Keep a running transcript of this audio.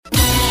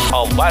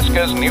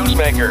Alaska's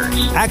newsmakers.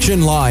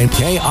 Action Line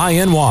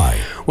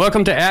KINY.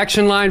 Welcome to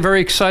Action Line.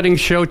 Very exciting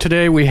show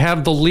today. We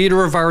have the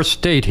leader of our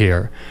state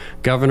here,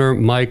 Governor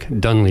Mike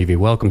Dunleavy.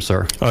 Welcome,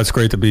 sir. Oh, it's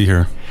great to be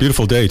here.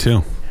 Beautiful day,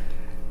 too.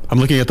 I'm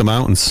looking at the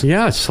mountains.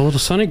 Yeah, it's a little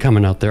sunny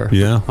coming out there.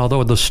 Yeah.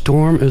 Although the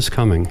storm is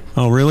coming.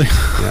 Oh, really?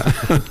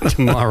 Yeah,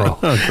 tomorrow.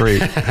 Oh,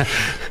 great.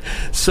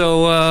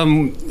 So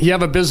you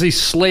have a busy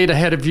slate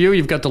ahead of you.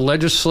 You've got the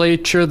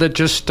legislature that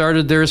just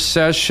started their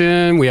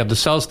session. We have the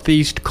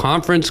Southeast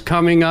Conference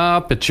coming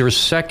up. It's your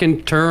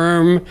second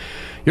term.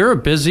 You're a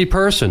busy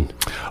person.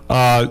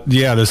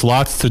 Yeah, there's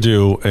lots to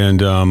do.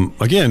 And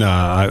again,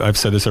 I've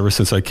said this ever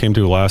since I came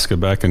to Alaska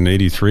back in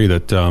 '83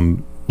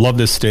 that love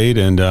this state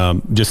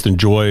and just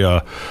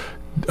enjoy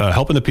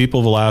helping the people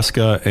of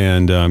Alaska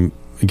and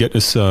get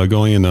us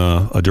going in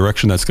a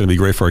direction that's going to be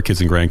great for our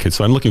kids and grandkids.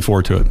 So I'm looking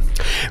forward to it.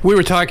 We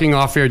were talking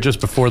off air just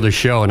before the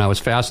show, and I was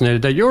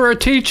fascinated that you're a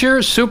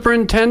teacher,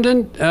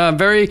 superintendent,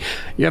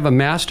 you have a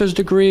master's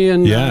degree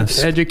in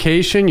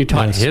education. You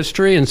taught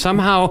history, and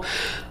somehow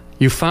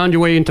you found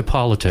your way into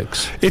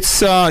politics. It's,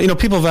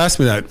 people have asked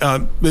me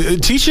that.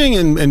 Teaching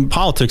and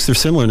politics, they're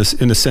similar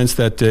in the sense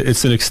that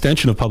it's an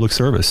extension of public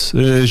service.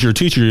 As your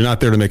teacher, you're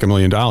not there to make $1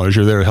 million.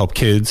 You're there to help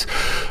kids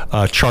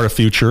chart a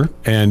future.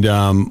 And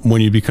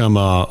when you become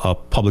a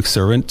public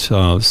servant,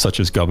 such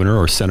as governor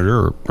or senator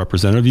or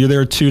representative, you're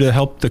there too to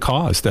help the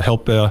cause, to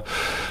help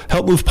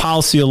move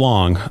policy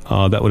along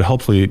that would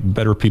hopefully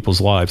better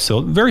people's lives. So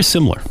very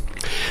similar.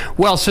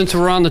 Well, since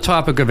we're on the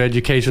topic of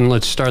education,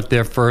 let's start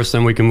there first,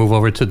 then we can move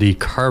over to the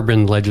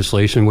carbon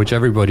legislation, which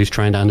everybody's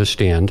trying to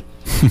understand.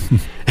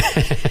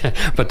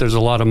 But there's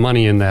a lot of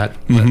money in that.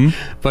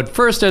 Mm-hmm. But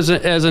first, as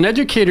an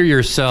educator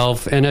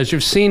yourself, and as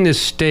you've seen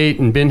this state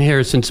and been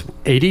here since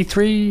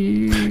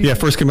 '83? Yeah,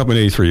 first came up in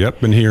 '83. Yep,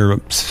 been here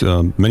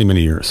many,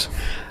 many years.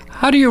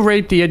 How do you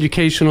rate the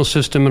educational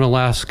system in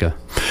Alaska?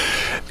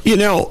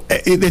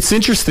 It's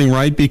interesting,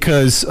 right?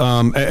 Because,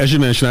 as you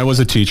mentioned, I was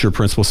a teacher,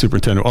 principal,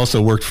 superintendent,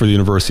 also worked for the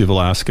University of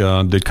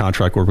Alaska, did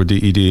contract work with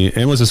DED,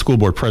 and was a school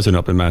board president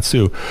up in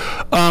Matsu.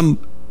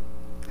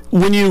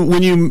 When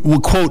you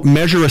quote,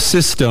 measure a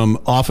system,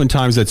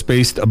 oftentimes that's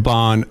based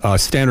upon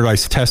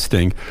standardized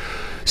testing.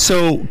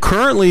 So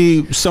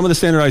currently, some of the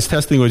standardized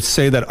testing would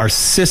say that our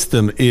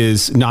system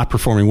is not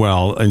performing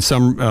well, and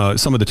some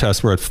of the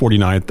tests were at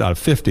 49 out of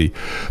 50.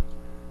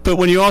 But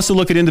when you also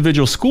look at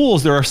individual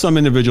schools, there are some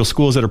individual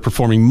schools that are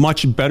performing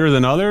much better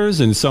than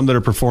others and some that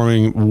are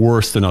performing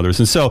worse than others.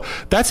 And so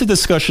that's a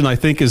discussion I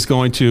think is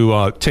going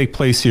to take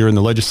place here in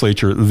the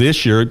legislature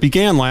this year. It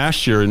began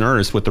last year in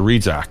earnest with the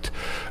READS Act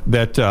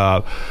that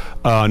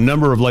a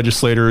number of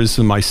legislators,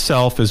 and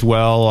myself as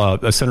well,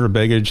 Senator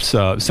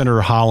Begich, Senator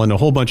Holland, a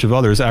whole bunch of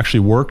others actually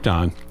worked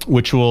on,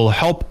 which will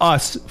help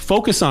us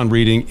focus on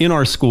reading in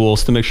our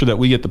schools to make sure that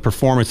we get the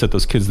performance that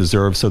those kids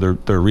deserve so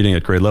they're reading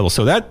at grade level.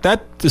 So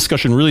that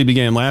discussion really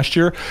began last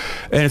year,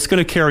 and it's going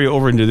to carry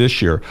over into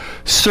this year.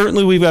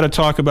 Certainly we've got to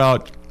talk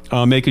about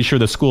making sure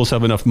that schools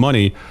have enough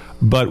money,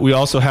 but we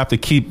also have to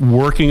keep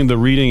working the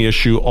reading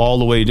issue all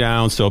the way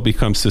down so it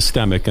becomes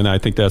systemic, and I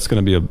think that's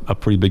going to be a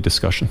pretty big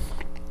discussion.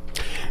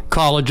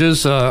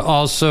 Colleges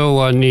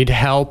also need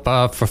help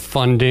for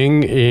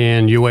funding,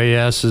 and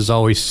UAS is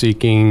always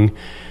seeking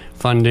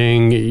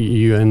funding.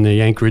 You and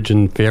the Anchorage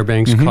and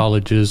Fairbanks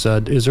colleges.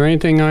 Is there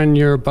anything on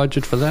your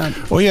budget for that?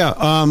 Oh yeah,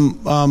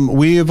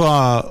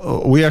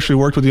 we actually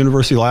worked with the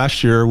university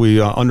last year. We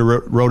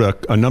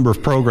underwrote a number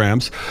of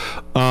programs.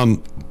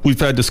 We've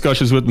had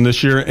discussions with them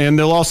this year, and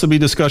there'll also be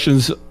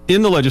discussions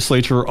in the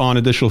legislature on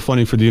additional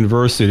funding for the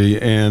university,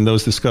 and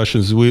those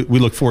discussions we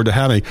look forward to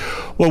having.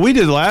 What we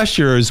did last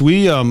year is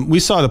we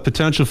saw the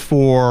potential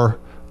for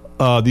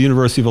the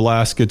University of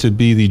Alaska to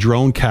be the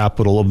drone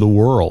capital of the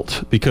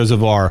world because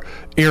of our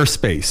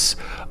airspace,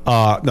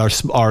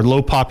 our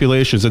low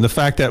populations, and the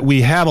fact that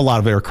we have a lot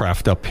of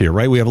aircraft up here,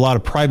 right? We have a lot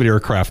of private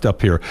aircraft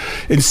up here.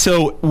 And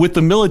so with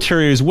the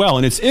military as well,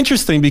 and it's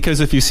interesting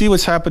because if you see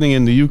what's happening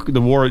in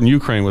the war in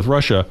Ukraine with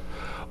Russia,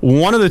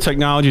 one of the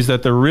technologies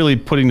that they're really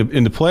putting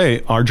into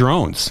play are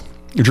drones.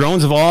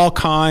 Drones of all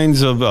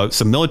kinds of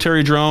some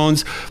military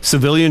drones,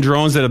 civilian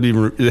drones that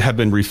have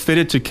been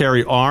refitted to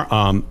carry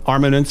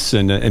armaments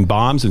and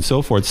bombs and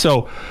so forth.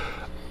 So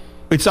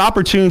it's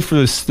opportune for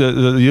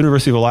the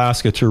University of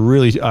Alaska to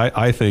really,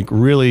 I think,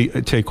 really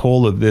take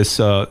hold of this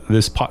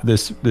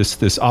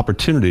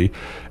opportunity.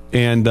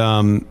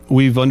 And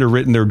we've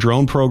underwritten their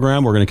drone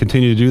program. We're going to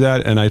continue to do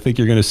that, and I think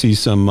you're going to see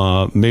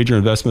some major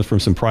investment from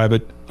some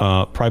private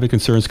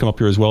concerns come up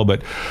here as well.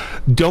 But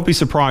don't be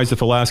surprised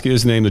if Alaska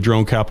is named the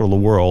drone capital of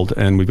the world,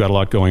 and we've got a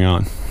lot going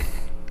on.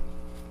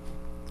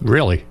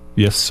 Really?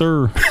 Yes,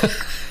 sir.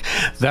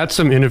 That's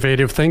some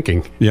innovative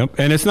thinking. Yep,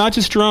 and it's not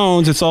just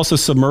drones; it's also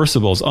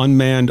submersibles,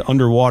 unmanned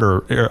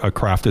underwater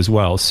aircraft as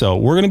well. So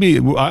we're going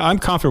to be. I'm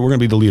confident we're going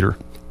to be the leader.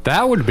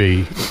 That would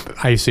be,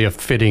 I see, a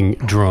fitting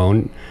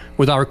drone.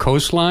 With our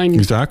coastline?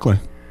 Exactly.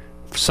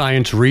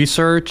 Science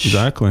research?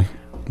 Exactly.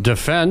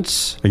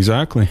 Defense?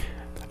 Exactly.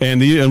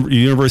 And the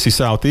University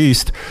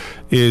Southeast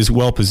is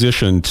well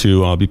positioned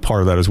to be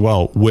part of that as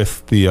well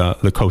with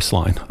the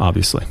coastline,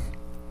 obviously.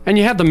 And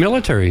you have the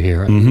military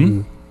here.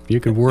 Mm-hmm. You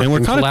could work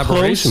in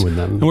collaboration with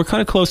them. And we're kind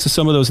of close to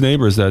some of those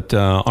neighbors that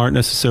aren't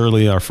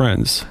necessarily our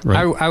friends.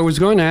 Right? I was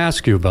going to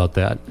ask you about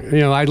that.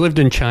 I lived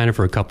in China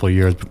for a couple of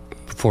years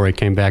before I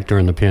came back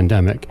during the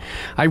pandemic.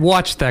 I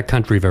watched that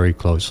country very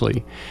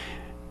closely.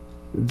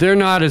 They're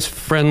not as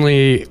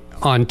friendly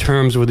on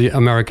terms with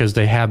America as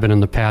they have been in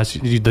the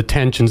past. The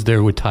tensions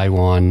there with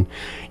Taiwan.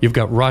 You've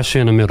got Russia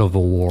in the middle of a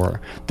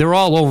war. They're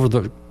all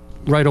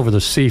right over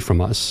the sea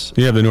from us.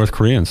 You have the North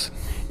Koreans.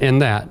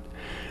 And that.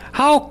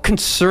 How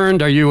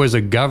concerned are you as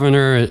a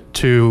governor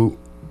to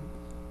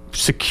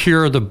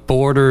secure the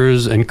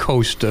borders and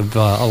coast of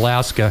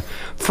Alaska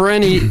for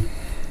any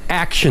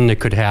action that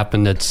could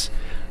happen that's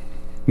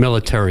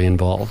military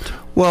involved?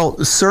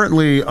 Well,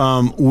 certainly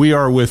we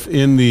are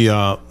within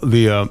the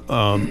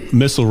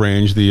missile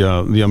range,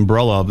 the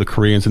umbrella of the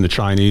Koreans and the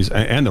Chinese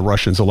and the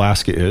Russians.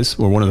 Alaska is.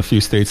 We're one of the few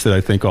states that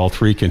I think all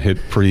three can hit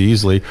pretty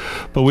easily.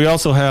 But we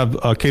also have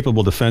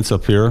capable defense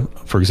up here.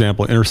 For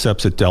example,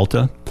 intercepts at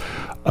Delta.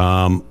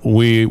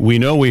 We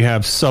know we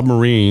have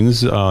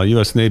submarines,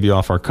 U.S. Navy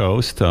off our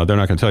coast. They're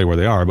not going to tell you where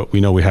they are, but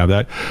we know we have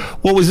that.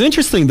 What was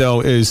interesting,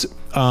 though, is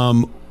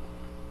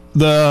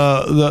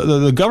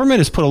the government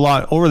has put a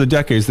lot, over the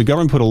decades, the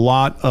government put a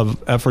lot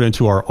of effort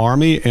into our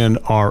Army and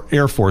our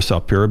Air Force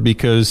up here,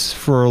 because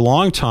for a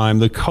long time,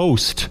 the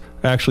coast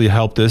actually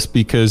helped us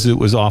because it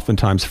was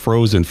oftentimes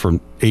frozen for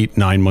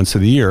 8-9 months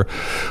of the year.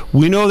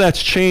 We know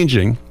that's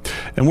changing,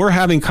 and we're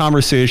having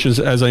conversations,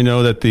 as I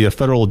know that the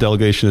federal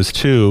delegation is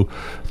too,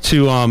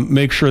 to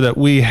make sure that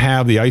we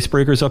have the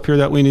icebreakers up here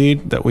that we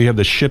need, that we have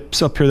the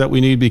ships up here that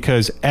we need,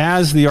 because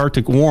as the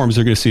Arctic warms,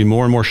 they're going to see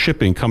more and more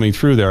shipping coming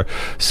through there.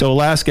 So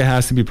Alaska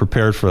has to be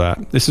prepared for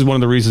that. This is one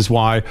of the reasons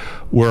why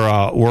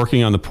we're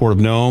working on the Port of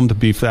Nome to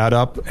beef that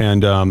up.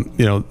 And,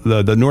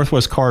 the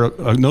northwest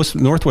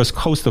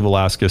coast of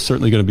Alaska is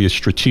certainly going to be a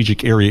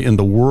strategic area in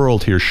the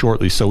world here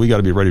shortly. So we got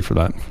to be ready for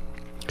that.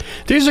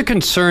 These are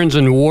concerns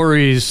and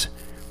worries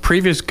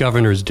previous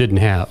governors didn't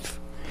have.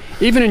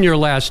 Even in your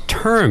last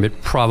term,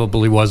 it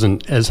probably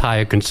wasn't as high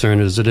a concern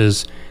as it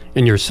is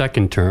in your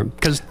second term,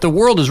 because the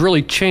world has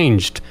really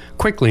changed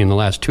quickly in the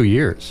last 2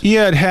 years.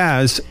 Yeah, it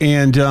has.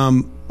 And,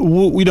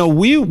 we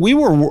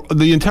were,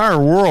 the entire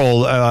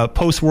world,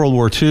 post-World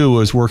War II,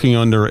 was working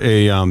under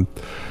a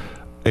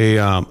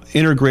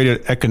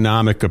integrated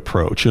economic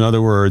approach. In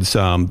other words,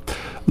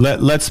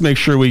 let's make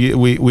sure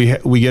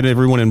we get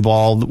everyone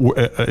involved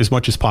as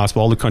much as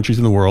possible, all the countries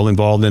in the world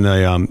involved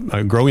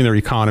in growing their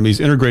economies,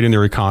 integrating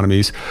their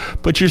economies.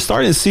 But you're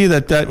starting to see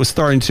that was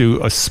starting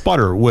to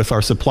sputter with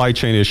our supply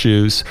chain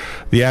issues.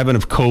 The advent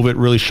of COVID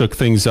really shook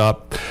things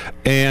up.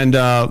 And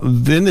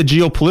then the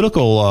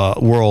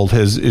geopolitical world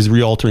is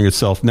re-altering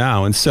itself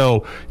now. And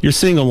so you're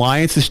seeing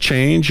alliances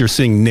change. You're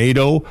seeing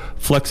NATO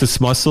flex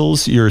its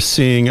muscles. You're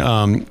seeing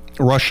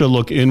Russia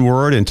look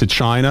inward into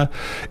China.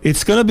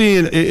 It's going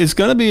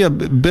to be a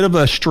bit of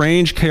a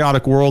strange,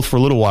 chaotic world for a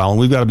little while, and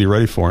we've got to be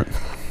ready for it.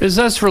 Is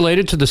this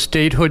related to the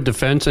Statehood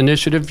Defense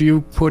Initiative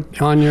you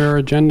put on your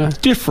agenda?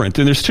 Different,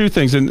 and there's two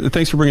things, and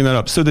thanks for bringing that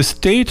up. So the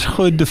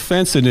Statehood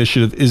Defense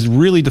Initiative is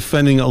really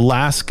defending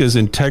Alaska's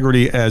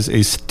integrity as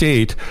a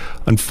state,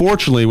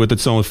 unfortunately, with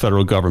its own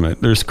federal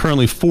government. There's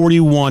currently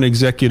 41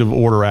 executive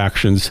order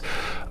actions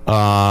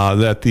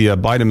that the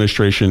Biden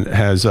administration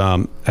has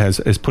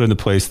put into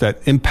place that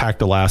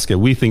impact Alaska,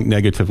 we think,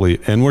 negatively.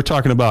 And we're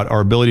talking about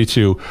our ability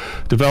to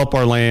develop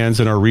our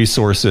lands and our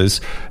resources.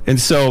 And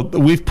so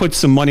we've put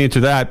some money into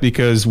that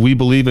because we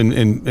believe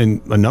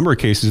in a number of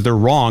cases they're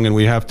wrong, and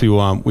we have to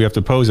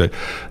oppose it.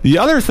 The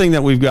other thing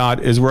that we've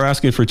got is we're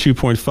asking for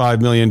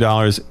 $2.5 million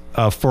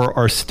for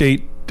our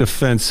state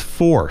defense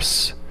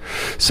force.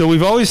 So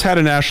we've always had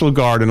a National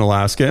Guard in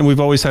Alaska, and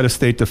we've always had a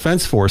state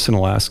defense force in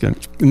Alaska.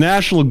 The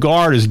National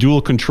Guard is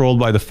dual controlled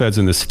by the feds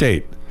in the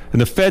state. And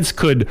the feds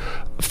could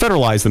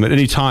federalize them at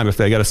any time if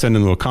they got to send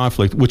them to a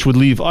conflict, which would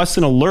leave us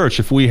in a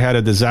lurch if we had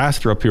a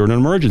disaster up here in an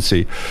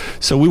emergency.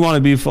 So we want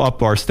to beef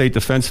up our state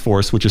defense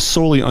force, which is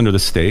solely under the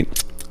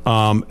state.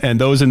 And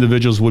those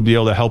individuals would be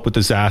able to help with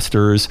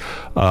disasters,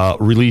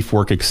 relief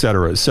work, et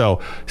cetera.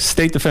 So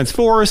state defense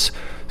force,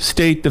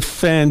 state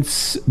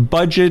defense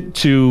budget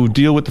to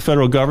deal with the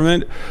federal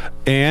government.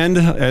 And,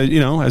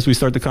 as we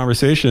start the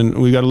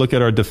conversation, we got to look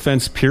at our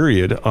defense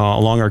period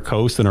along our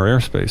coast and our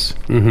airspace.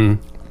 Mm-hmm.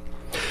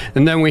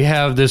 And then we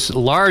have this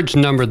large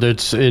number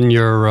that's in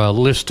your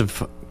list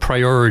of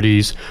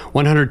priorities,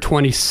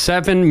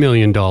 $127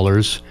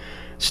 million.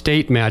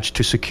 State match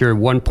to secure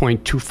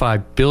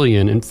 $1.25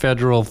 billion in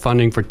federal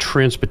funding for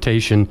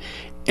transportation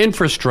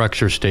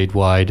infrastructure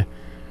statewide.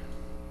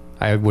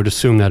 I would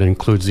assume that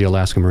includes the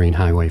Alaska Marine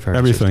Highway.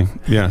 Everything,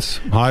 system. Yes.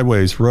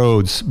 Highways,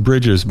 roads,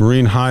 bridges,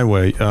 marine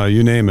highway,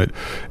 you name it.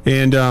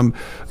 And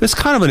it's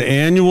kind of an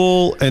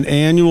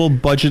annual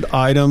budget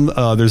item.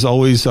 There's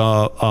always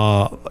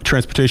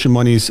transportation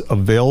monies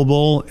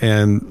available,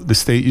 and the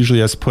state usually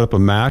has to put up a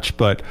match,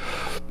 but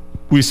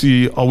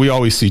we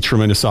always see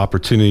tremendous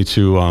opportunity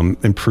to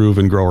improve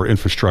and grow our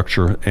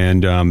infrastructure,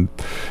 and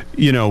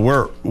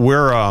we're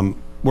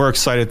we're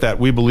excited that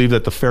we believe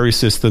that the ferry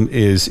system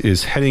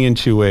is heading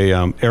into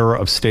a era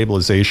of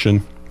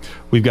stabilization.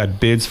 We've got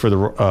bids for the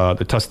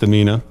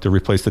Tustamina to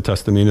replace the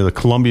Tustamina. The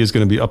Columbia is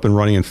going to be up and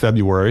running in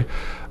February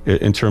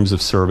in terms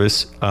of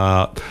service.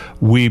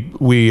 We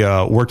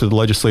worked with the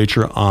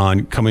legislature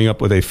on coming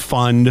up with a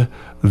fund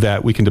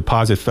that we can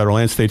deposit federal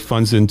and state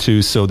funds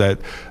into so that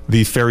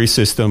the ferry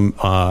system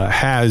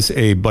has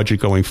a budget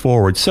going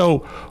forward.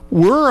 So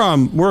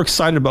we're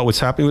excited about what's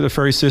happening with the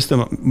ferry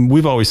system.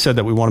 We've always said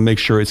that we want to make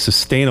sure it's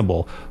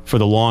sustainable for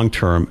the long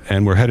term,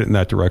 and we're headed in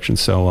that direction.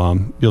 So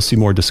you'll see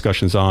more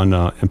discussions on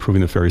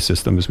improving the ferry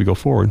system as we go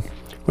forward.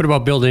 What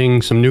about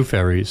building some new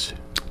ferries?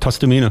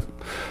 Tustamina.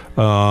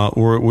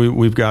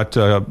 We've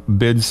got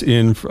bids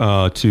in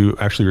to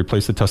actually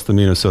replace the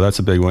Tustamina, so that's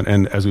a big one.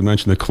 And as we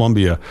mentioned, the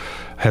Columbia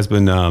has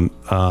been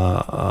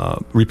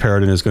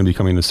repaired and is going to be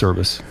coming into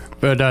service.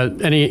 But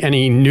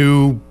any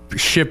new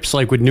ships,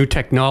 like with new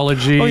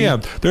technology? Oh yeah,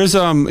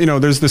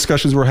 there's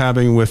discussions we're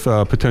having with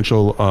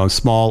potential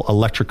small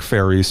electric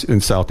ferries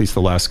in Southeast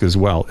Alaska as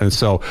well, and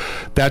so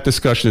that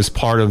discussion is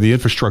part of the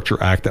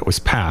Infrastructure Act that was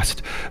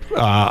passed.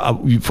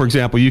 For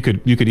example, you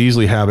could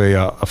easily have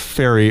a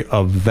ferry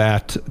of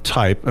that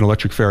type, an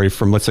electric ferry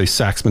from, let's say,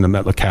 Saxman to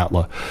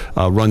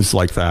Metlakatla, runs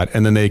like that,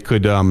 and then they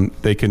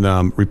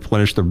can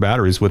replenish their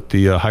batteries with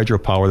the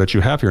hydropower that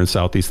you have here in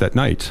Southeast at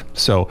night.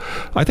 So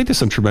I think there's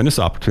some tremendous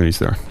opportunities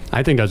there.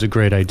 I think that's a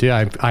great idea.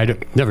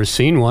 I've never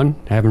seen one.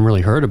 I haven't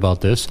really heard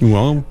about this.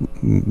 Well,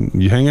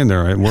 you hang in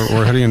there. Right?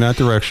 We're heading in that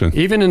direction.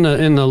 Even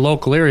in the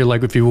local area,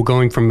 like if you were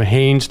going from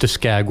Haines to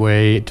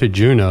Skagway to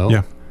Juneau,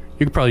 yeah,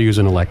 you could probably use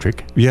an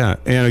electric. Yeah,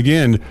 and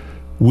again,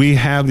 we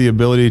have the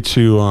ability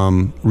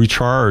to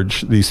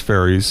recharge these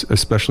ferries,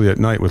 especially at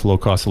night, with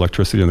low-cost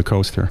electricity on the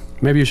coast here.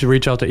 Maybe you should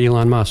reach out to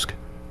Elon Musk.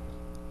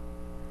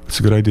 It's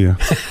a good idea.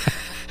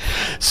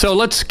 So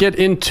let's get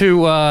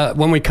into,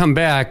 when we come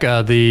back,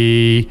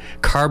 the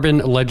carbon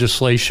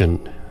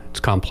legislation. It's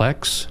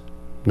complex.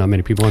 Not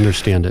many people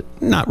understand it.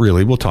 Not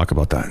really. We'll talk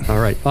about that. All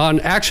right.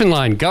 On Action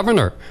Line,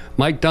 Governor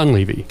Mike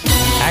Dunleavy.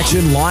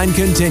 Action Line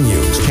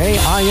continues.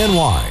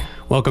 KINY.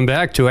 Welcome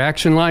back to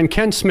Action Line.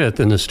 Ken Smith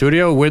in the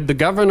studio with the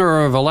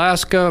Governor of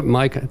Alaska,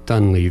 Mike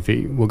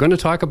Dunleavy. We're going to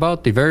talk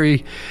about the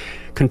very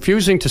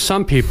confusing to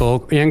some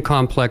people and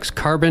complex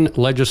carbon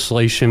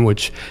legislation,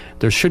 which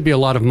there should be a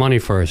lot of money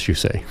for us, you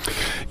say.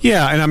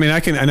 Yeah, and I mean, I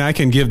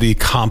can give the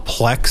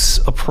complex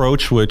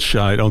approach, which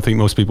I don't think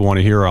most people want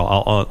to hear.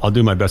 I'll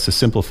do my best to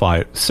simplify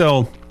it.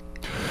 So,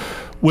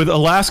 with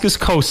Alaska's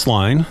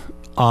coastline,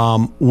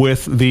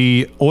 with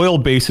the oil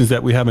basins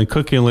that we have in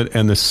Cook Inlet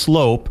and the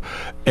slope,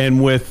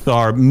 and with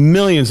our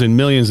millions and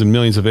millions and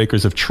millions of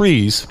acres of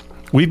trees,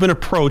 we've been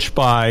approached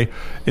by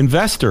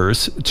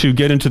investors to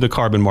get into the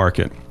carbon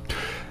market.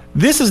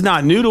 This is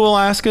not new to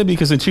Alaska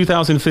because in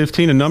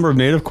 2015, a number of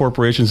native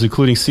corporations,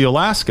 including Sea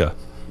Alaska,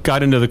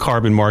 got into the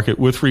carbon market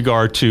with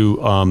regard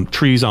to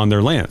trees on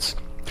their lands.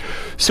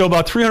 So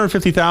about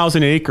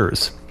 350,000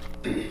 acres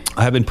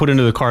have been put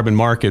into the carbon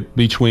market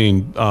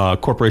between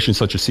corporations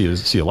such as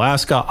Sea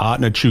Alaska,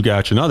 Ahtna,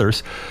 Chugach, and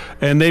others,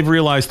 and they've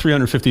realized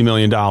 $350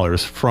 million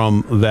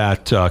from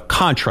that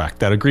contract,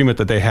 that agreement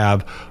that they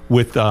have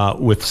with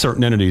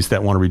certain entities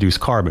that want to reduce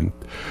carbon.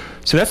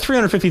 So that's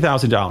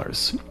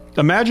 $350,000.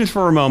 Imagine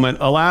for a moment,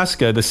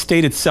 Alaska, the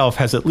state itself,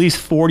 has at least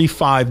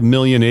 45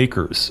 million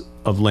acres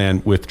of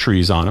land with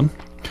trees on them.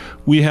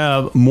 We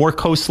have more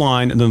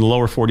coastline than the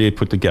lower 48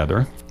 put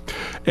together.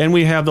 And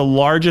we have the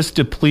largest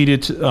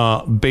depleted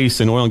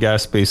basin, oil and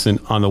gas basin,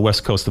 on the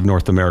west coast of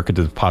North America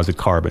to deposit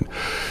carbon.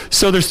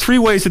 So there's three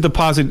ways to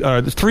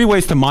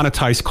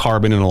monetize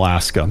carbon in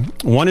Alaska.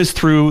 One is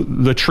through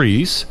the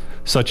trees,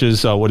 such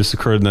as what has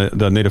occurred in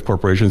the native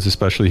corporations,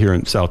 especially here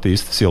in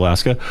Southeast Sea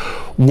Alaska.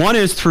 One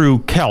is through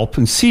kelp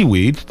and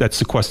seaweed that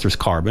sequesters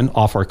carbon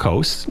off our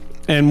coast.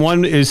 And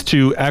one is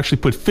to actually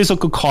put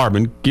physical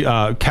carbon,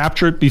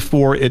 capture it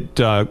before it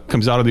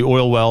comes out of the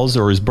oil wells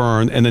or is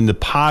burned, and then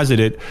deposit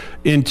it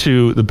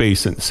into the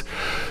basins.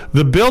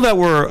 The bill that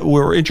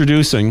we're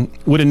introducing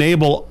would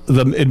enable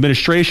the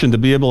administration to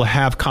be able to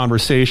have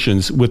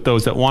conversations with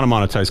those that want to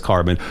monetize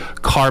carbon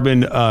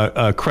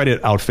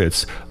credit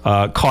outfits,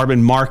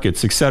 carbon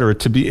markets, et cetera,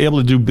 to be able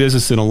to do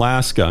business in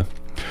Alaska.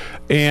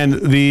 And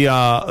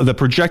the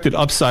projected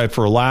upside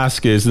for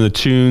Alaska is in the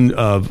tune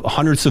of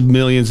hundreds of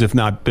millions, if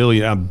not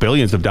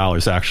billions of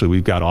dollars. Actually,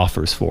 we've got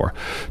offers for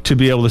to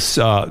be able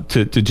to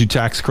do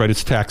tax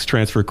credits, tax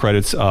transfer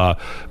credits,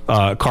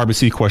 carbon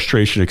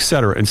sequestration, et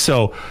cetera. And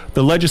so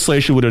the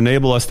legislation would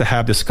enable us to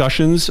have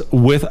discussions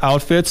with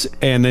outfits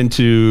and then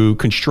to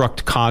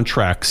construct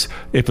contracts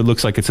if it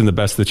looks like it's in the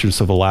best interest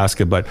of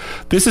Alaska. But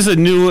this is a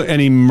new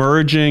and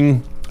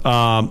emerging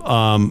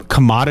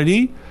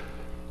commodity.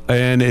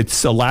 And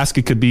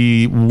Alaska could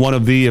be one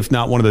of the, if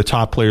not one of the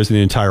top players in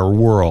the entire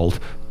world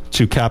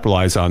to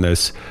capitalize on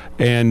this.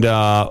 And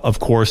of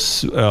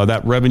course,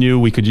 that revenue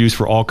we could use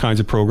for all kinds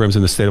of programs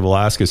in the state of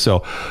Alaska.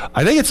 So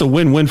I think it's a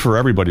win-win for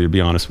everybody, to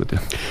be honest with you.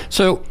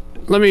 So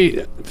let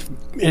me,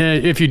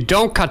 if you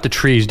don't cut the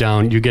trees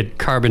down, you get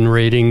carbon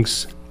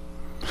ratings.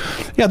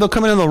 Yeah, they'll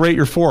come in and they'll rate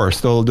your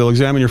forest. They'll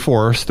examine your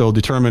forest. They'll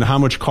determine how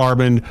much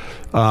carbon,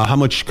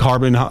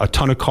 a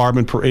ton of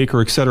carbon per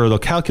acre, et cetera. They'll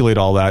calculate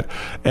all that,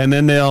 and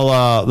then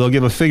they'll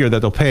give a figure that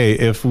they'll pay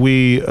if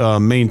we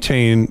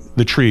maintain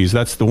the trees.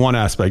 That's the one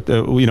aspect.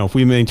 If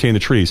we maintain the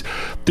trees,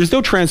 there's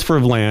no transfer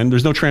of land.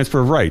 There's no transfer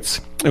of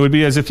rights. It would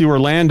be as if you were a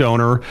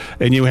landowner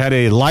and you had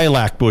a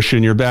lilac bush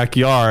in your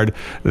backyard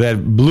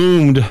that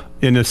bloomed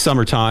in the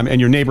summertime, and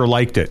your neighbor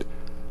liked it.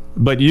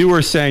 But you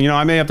were saying,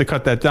 I may have to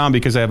cut that down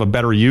because I have a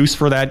better use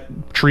for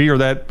that tree or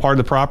that part of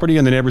the property.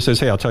 And the neighbor says,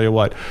 hey, I'll tell you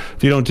what,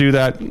 if you don't do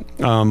that,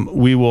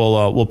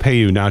 we'll pay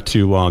you not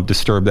to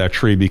disturb that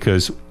tree,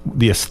 because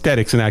the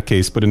aesthetics in that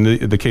case, but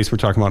in the case we're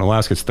talking about in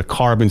Alaska, it's the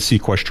carbon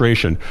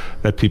sequestration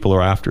that people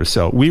are after.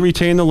 So we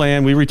retain the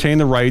land, we retain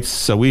the rights.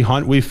 So we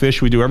hunt, we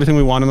fish, we do everything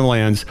we want on the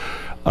lands.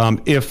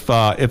 If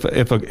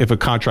a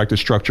contract is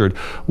structured,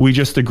 we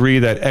just agree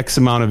that X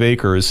amount of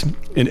acres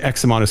in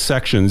X amount of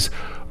sections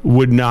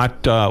would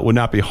not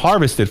be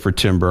harvested for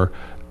timber,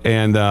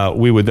 and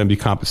we would then be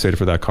compensated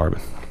for that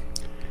carbon.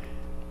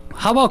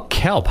 How about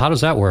kelp? How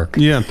does that work?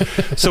 Yeah,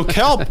 so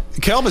kelp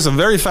is a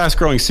very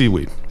fast-growing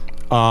seaweed,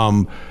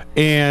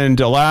 and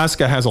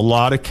Alaska has a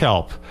lot of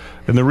kelp.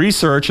 And the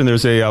research, and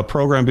there's a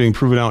program being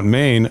proven out in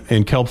Maine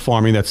in kelp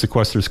farming that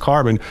sequesters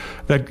carbon,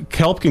 that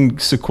kelp can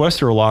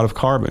sequester a lot of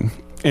carbon.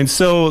 And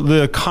so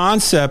the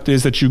concept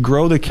is that you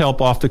grow the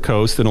kelp off the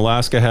coast, and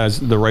Alaska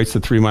has the rights to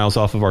 3 miles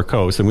off of our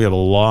coast, and we have a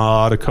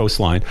lot of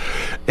coastline.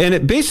 And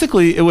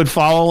it would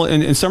follow,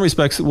 in some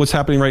respects, what's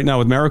happening right now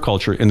with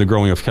mariculture in the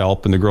growing of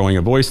kelp and the growing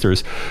of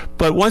oysters.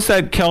 But once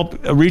that kelp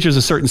reaches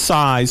a certain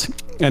size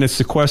and it's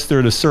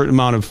sequestered a certain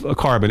amount of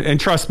carbon, and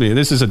trust me,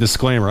 this is a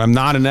disclaimer, I'm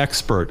not an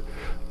expert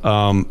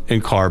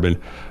in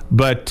carbon.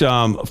 But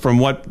from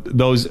what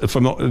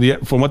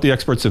the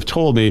experts have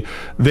told me,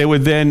 they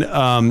would then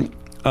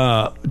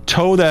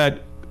tow that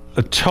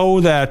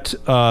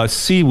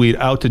seaweed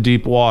out to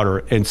deep water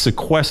and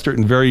sequester it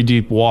in very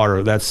deep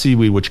water, that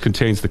seaweed which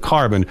contains the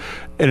carbon,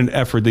 in an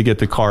effort to get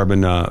the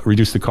carbon,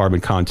 reduce the carbon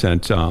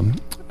content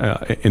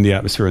in the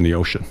atmosphere and the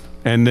ocean.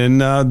 And then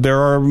there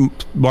are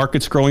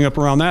markets growing up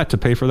around that to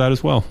pay for that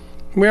as well.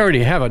 We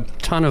already have a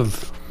ton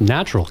of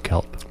natural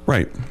kelp.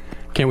 Right.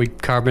 Can't we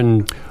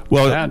carbon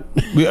that?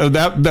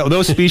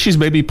 Those species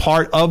may be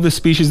part of the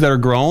species that are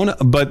grown,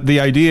 but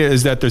the idea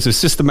is that there's a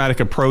systematic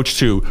approach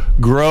to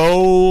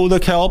grow the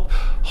kelp,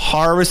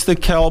 harvest the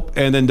kelp,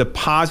 and then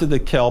deposit the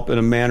kelp in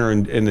a manner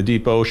in the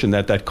deep ocean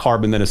that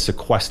carbon then is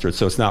sequestered,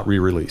 so it's not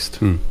re-released.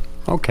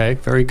 Okay,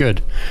 very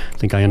good. I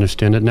think I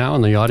understand it now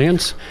in the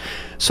audience.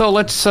 So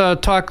let's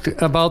talk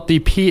about the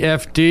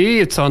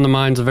PFD. It's on the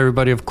minds of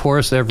everybody, of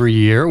course, every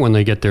year when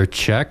they get their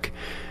check.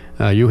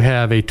 You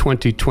have a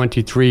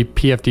 2023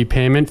 PFD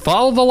payment.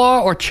 Follow the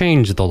law or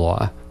change the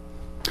law?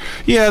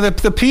 Yeah, the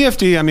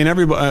PFD, I mean,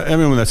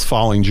 everyone that's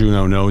following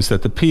Juneau knows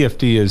that the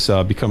PFD has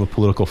become a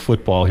political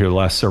football here the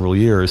last several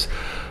years.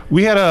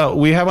 We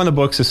have on the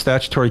books a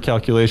statutory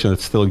calculation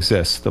that still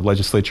exists. The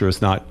legislature has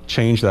not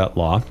changed that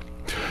law.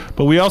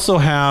 But we also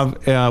have,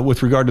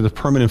 with regard to the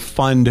permanent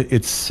fund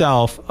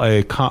itself,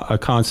 a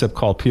concept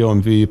called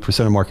POMV,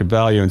 percent of market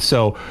value. And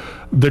so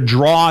the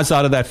draws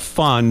out of that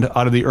fund,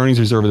 out of the earnings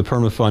reserve of the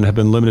permanent fund, have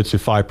been limited to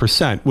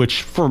 5%,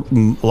 which for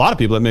a lot of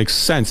people, that makes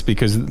sense,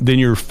 because then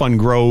your fund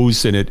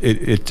grows and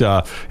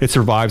it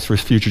survives for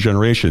future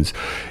generations.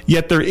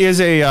 Yet there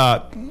is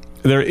a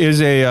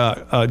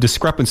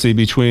discrepancy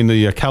between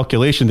the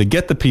calculation to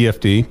get the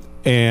PFD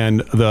and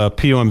the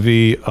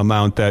POMV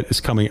amount that is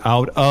coming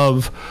out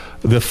of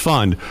the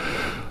fund.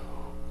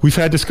 We've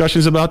had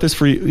discussions about this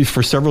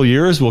for several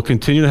years. We'll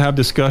continue to have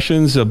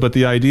discussions, but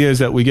the idea is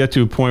that we get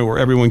to a point where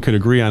everyone can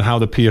agree on how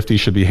the PFD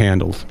should be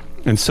handled.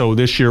 And so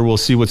this year we'll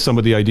see what some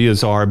of the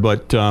ideas are.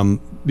 But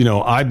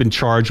I've been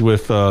charged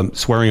with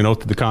swearing an oath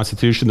to the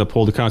Constitution, to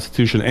uphold the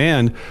Constitution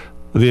and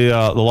the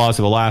laws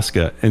of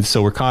Alaska. And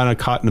so we're kind of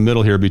caught in the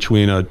middle here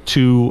between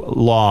two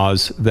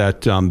laws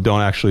that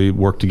don't actually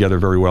work together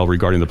very well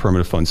regarding the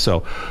permanent fund.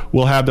 So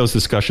we'll have those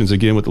discussions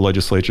again with the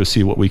legislature,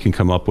 see what we can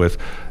come up with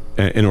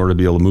in order to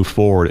be able to move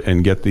forward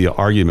and get the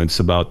arguments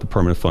about the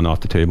permanent fund off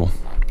the table.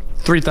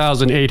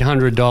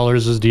 $3,800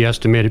 is the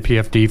estimated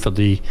PFD for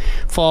the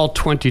fall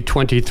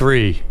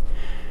 2023.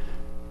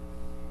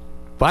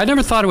 But I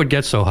never thought it would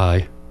get so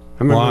high.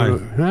 Why? I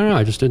don't know.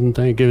 I just didn't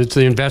think it's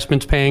the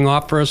investments paying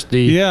off for us.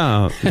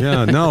 No, and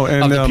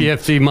of the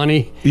PFD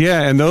money.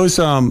 Yeah, and those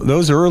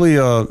early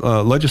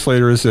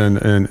legislators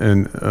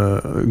and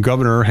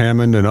Governor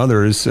Hammond and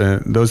others,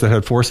 and those that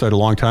had foresight a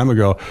long time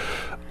ago,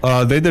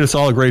 they did us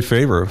all a great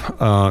favor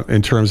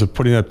in terms of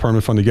putting that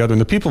permanent fund together. And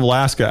the people of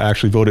Alaska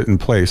actually voted in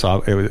place.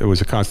 It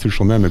was a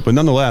constitutional amendment, but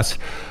nonetheless,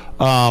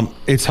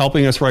 it's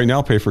helping us right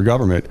now pay for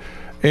government.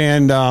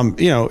 And,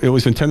 it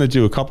was intended to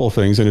do a couple of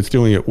things, and it's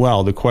doing it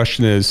well. The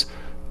question is,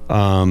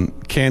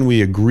 can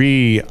we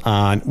agree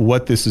on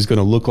what this is going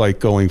to look like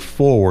going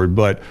forward?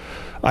 But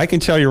I can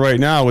tell you right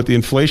now, with the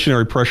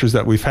inflationary pressures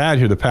that we've had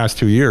here the past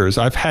 2 years,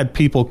 I've had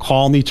people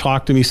call me,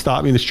 talk to me,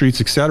 stop me in the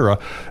streets, etc.,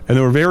 and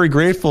they were very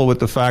grateful with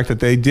the fact that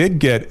they did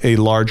get a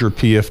larger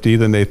PFD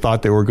than they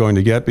thought they were going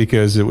to get,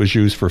 because it was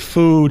used for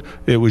food,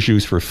 it was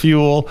used for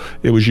fuel,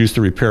 it was used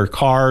to repair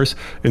cars.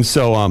 And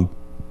so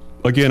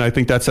again, I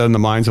think that's in the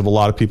minds of a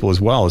lot of people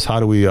as well, is how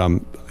do we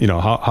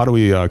how do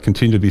we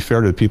continue to be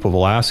fair to the people of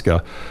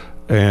Alaska,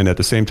 and at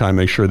the same time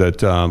make sure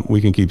that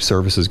we can keep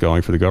services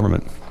going for the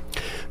government.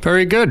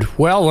 Very good.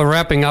 Well, we're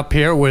wrapping up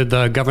here with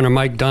Governor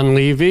Mike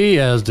Dunleavy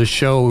as the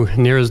show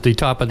nears the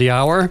top of the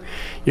hour.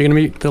 You're going to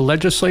meet the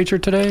legislature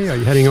today? Are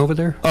you heading over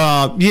there?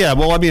 Yeah.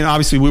 Well, I mean,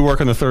 obviously, we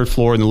work on the third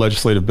floor in the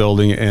legislative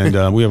building,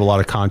 and we have a lot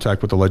of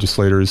contact with the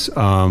legislators.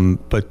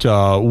 But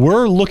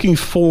we're looking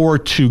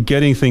forward to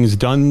getting things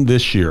done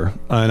this year,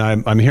 and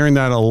I'm hearing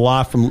that a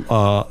lot from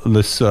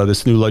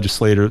this new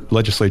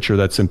legislature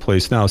that's in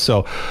place now.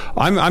 So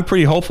I'm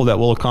pretty hopeful that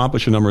we'll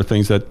accomplish a number of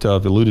things that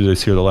have eluded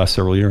us here the last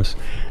several years.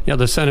 Yeah,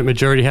 the Senate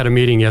majority had a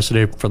meeting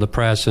yesterday for the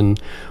press, and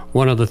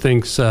one of the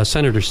things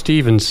Senator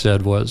Stevens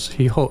said was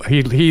he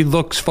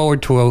looks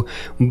forward to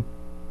a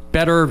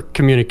better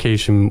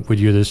communication with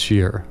you this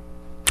year.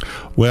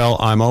 Well,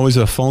 I'm always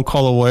a phone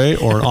call away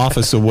or an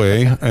office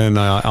away, and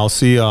I'll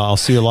see a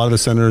lot of the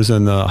senators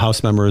and the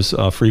House members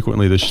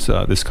frequently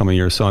this coming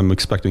year. So I'm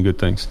expecting good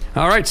things.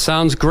 All right,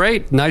 sounds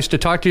great. Nice to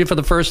talk to you for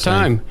the first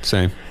time.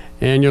 Same.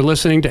 And you're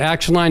listening to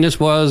Action Line. This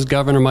was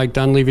Governor Mike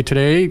Dunleavy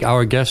today,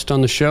 our guest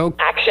on the show.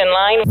 Action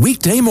Line.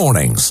 Weekday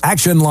mornings.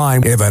 Action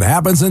Line. If it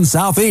happens in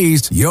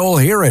Southeast, you'll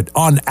hear it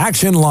on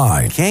Action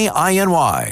Line. KINY.